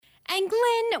And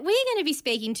Glenn, we're going to be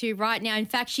speaking to right now. In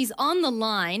fact, she's on the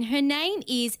line. Her name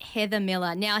is Heather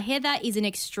Miller. Now, Heather is an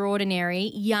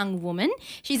extraordinary young woman.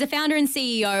 She's a founder and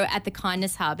CEO at the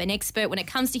Kindness Hub, an expert when it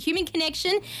comes to human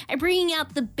connection and bringing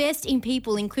out the best in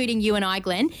people, including you and I,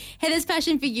 Glenn. Heather's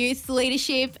passion for youth,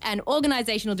 leadership and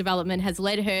organisational development has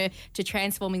led her to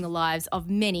transforming the lives of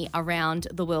many around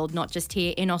the world, not just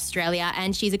here in Australia.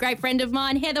 And she's a great friend of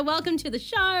mine. Heather, welcome to the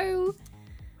show.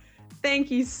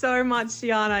 Thank you so much,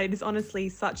 Gianna. It is honestly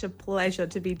such a pleasure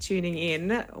to be tuning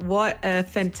in. What a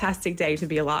fantastic day to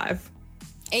be alive.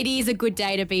 It is a good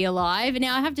day to be alive.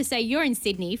 Now, I have to say, you're in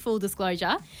Sydney, full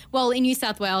disclosure. Well, in New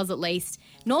South Wales, at least.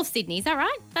 North Sydney, is that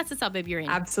right? That's the suburb you're in.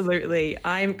 Absolutely.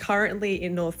 I'm currently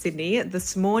in North Sydney.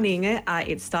 This morning,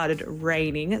 it started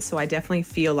raining, so I definitely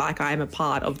feel like I'm a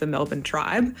part of the Melbourne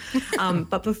tribe.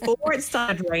 But before it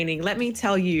started raining, let me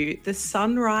tell you, the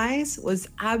sunrise was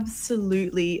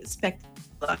absolutely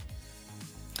spectacular.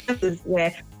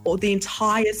 Where the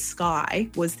entire sky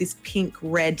was this pink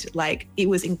red, like it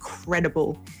was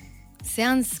incredible.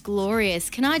 Sounds glorious.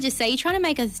 Can I just say, you're trying to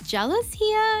make us jealous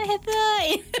here, Heather? Yeah,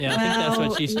 I think that's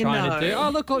what she's trying to do.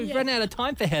 Oh, look, we've run out of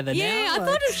time for Heather now. Yeah, I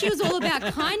thought she was all about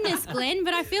kindness, Glenn,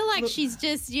 but I feel like she's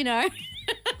just,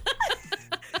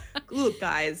 Look,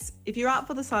 guys, if you're up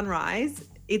for the sunrise,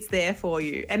 it's there for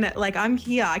you. And like, I'm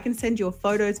here. I can send you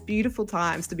photos, beautiful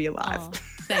times to be alive. Oh,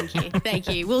 thank you. Thank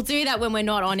you. We'll do that when we're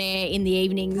not on air in the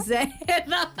evenings, Heather.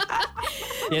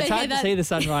 Yeah, it's hard to see the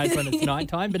sunrise when it's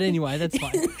nighttime, but anyway, that's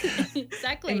fine.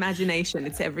 Exactly. Imagination,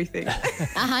 it's everything.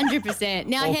 100%.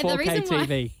 Now, Or Heather, the 4K reason why...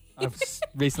 TV. I've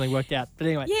recently worked out. But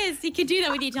anyway. Yes, you could do that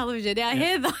with your television. Now,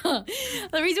 Heather,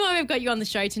 the reason why we've got you on the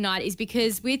show tonight is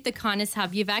because with the Kindness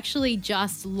Hub, you've actually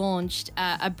just launched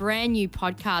a brand new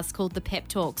podcast called The Pep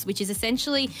Talks, which is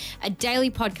essentially a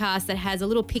daily podcast that has a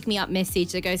little pick-me-up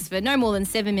message that goes for no more than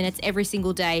 7 minutes every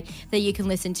single day that you can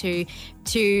listen to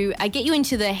get you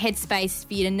into the headspace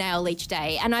for you to nail each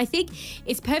day. And I think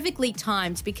it's perfectly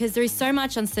timed because there is so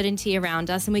much uncertainty around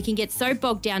us and we can get so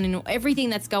bogged down in everything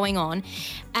that's going on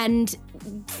and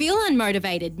feel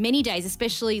unmotivated many days,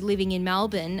 especially living in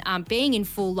Melbourne, being in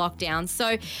full lockdown.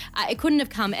 So it couldn't have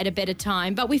come at a better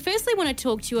time. But we firstly want to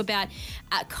talk to you about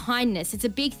kindness. It's a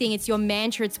big thing. It's your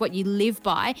mantra. It's what you live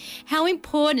by. How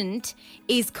important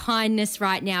is kindness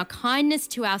right now? Kindness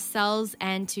to ourselves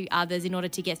and to others in order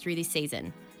to get through this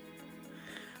season.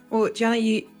 Well, Gianna,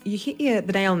 you hit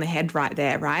the nail on the head right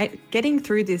there, right? Getting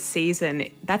through this season,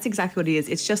 that's exactly what it is.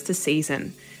 It's just a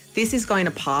season. This is going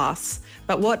to pass.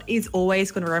 But what is always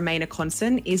going to remain a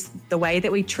constant is the way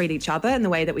that we treat each other and the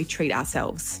way that we treat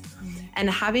ourselves. And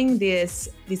having this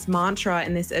mantra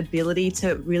and this ability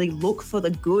to really look for the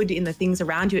good in the things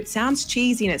around you, it sounds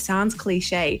cheesy and it sounds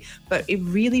cliche, but it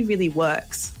really, really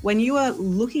works. When you are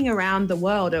looking around the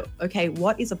world, okay,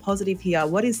 what is a positive here?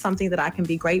 What is something that I can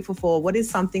be grateful for? What is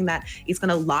something that is going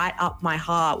to light up my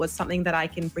heart? What's something that I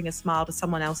can bring a smile to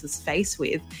someone else's face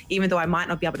with, even though I might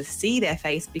not be able to see their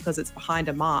face because it's behind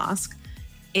a mask?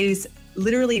 It is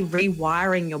literally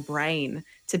rewiring your brain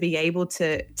to be able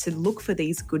to look for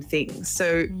these good things.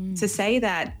 So to say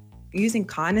that using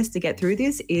kindness to get through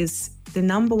this is the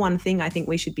number one thing I think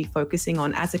we should be focusing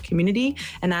on as a community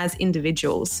and as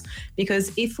individuals.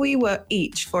 Because if we were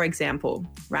each, for example,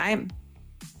 right?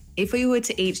 If we were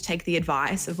to each take the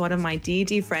advice of one of my dear,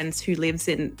 dear friends who lives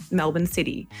in Melbourne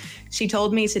City, she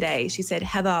told me today, she said,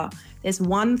 Heather, there's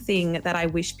one thing that I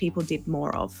wish people did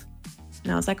more of.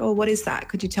 And I was like, oh, what is that?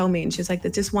 Could you tell me? And she was like,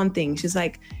 there's just one thing. She's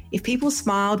like, if people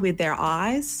smiled with their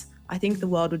eyes, I think the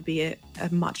world would be a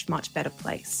much, much better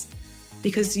place.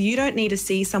 Because you don't need to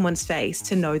see someone's face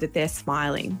to know that they're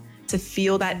smiling, to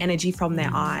feel that energy from their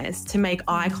eyes, to make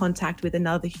eye contact with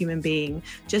another human being,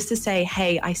 just to say,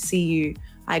 hey, I see you,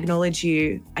 I acknowledge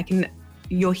you,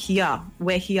 you're here,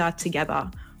 we're here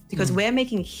together. Because we're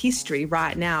making history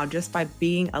right now just by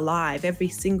being alive. Every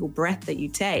single breath that you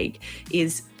take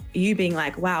is you being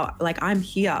like, wow, like I'm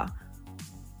here.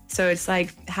 So it's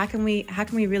like, how can we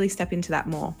really step into that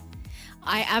more?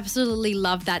 I absolutely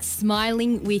love that.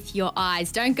 Smiling with your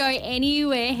eyes. Don't go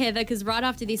anywhere, Heather, because right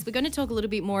after this, we're going to talk a little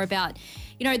bit more about,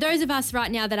 those of us right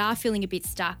now that are feeling a bit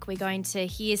stuck. We're going to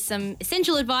hear some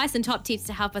essential advice and top tips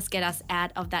to help us get us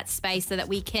out of that space so that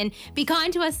we can be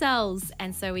kind to ourselves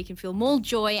and so we can feel more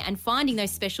joy and finding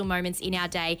those special moments in our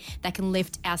day that can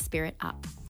lift our spirit up.